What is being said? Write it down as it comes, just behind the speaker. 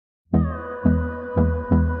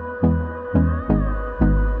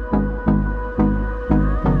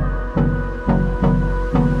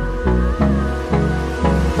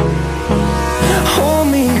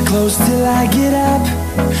close till I get up.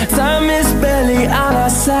 Time is barely on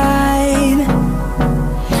our side.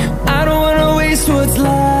 I don't wanna waste what's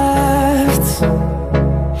left.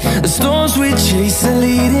 The storms we chase are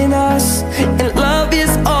leading us, and love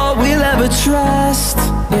is all we'll ever trust.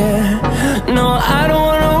 Yeah, no, I don't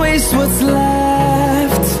wanna waste what's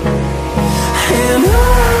left. And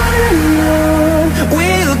on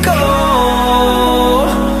we'll go,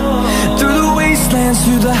 through the wastelands,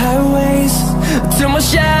 through the highways, till my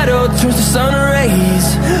shadow turns to sun rays.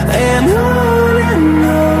 And on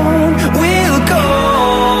we'll go,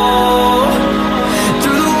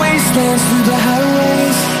 through the wastelands, through the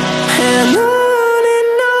highways, and on.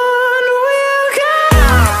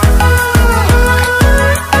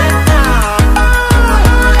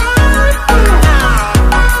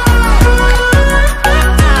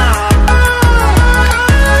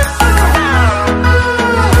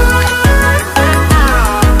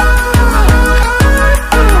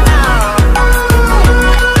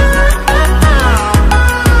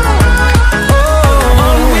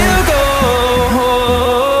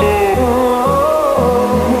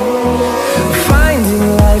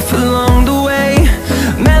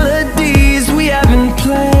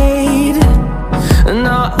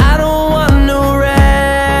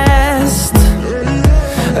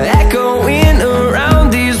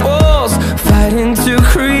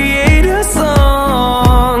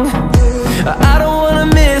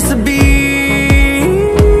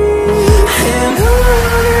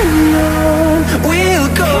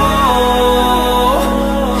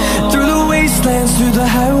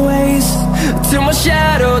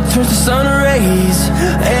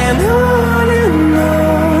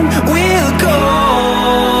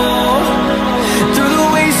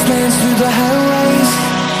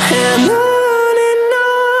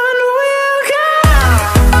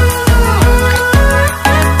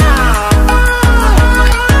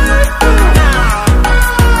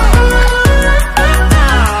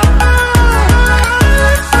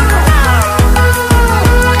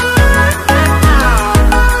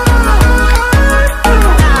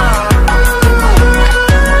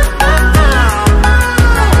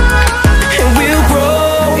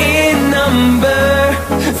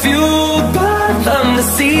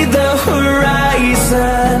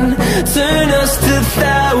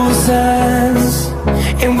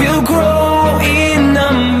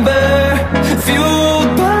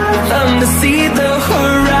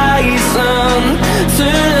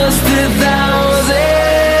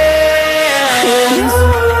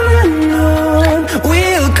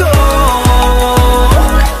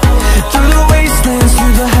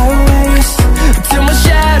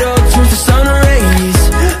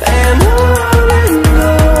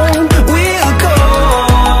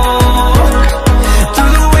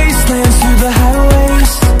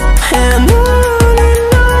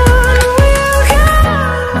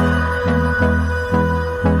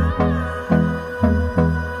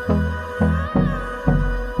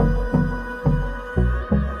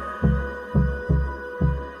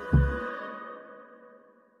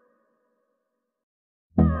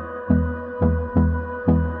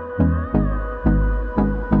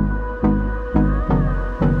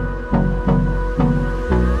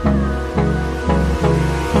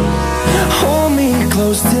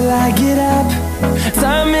 Till I get up,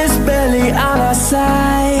 time is barely on our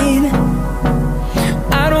side.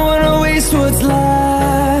 I don't wanna waste what's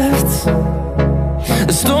left.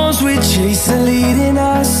 The storms we chase are leading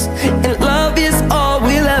us, and love is all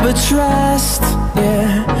we'll ever trust. Yeah,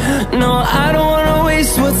 no, I don't wanna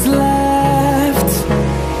waste what's left.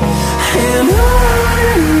 And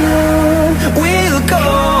on we'll go,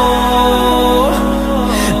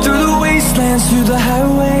 through the wastelands, through the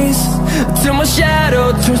highways, till my shadow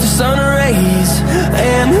turns to sun rays.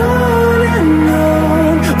 And on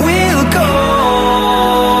we'll go,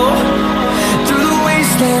 through the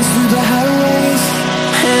wastelands, through the highways,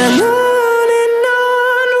 and on and on.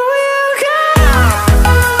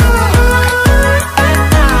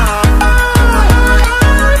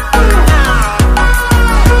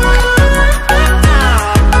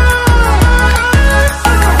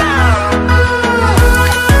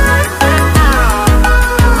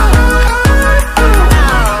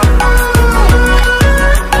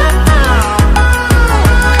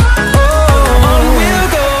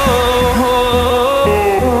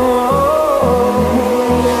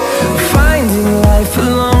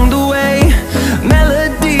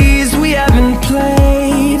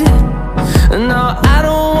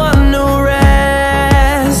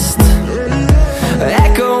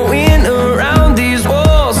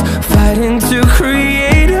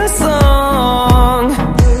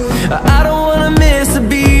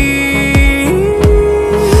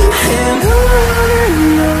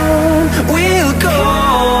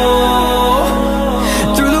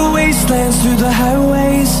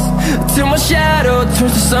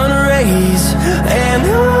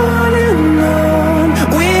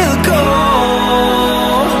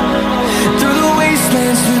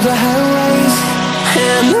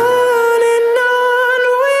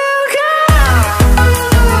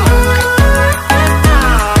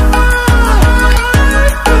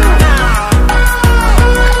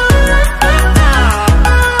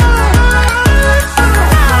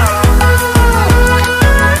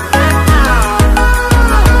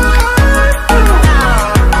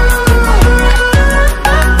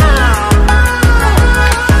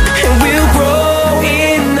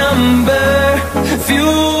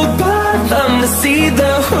 see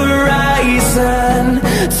the horizon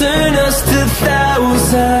turn us to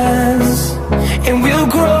thousands, and we'll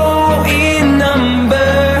grow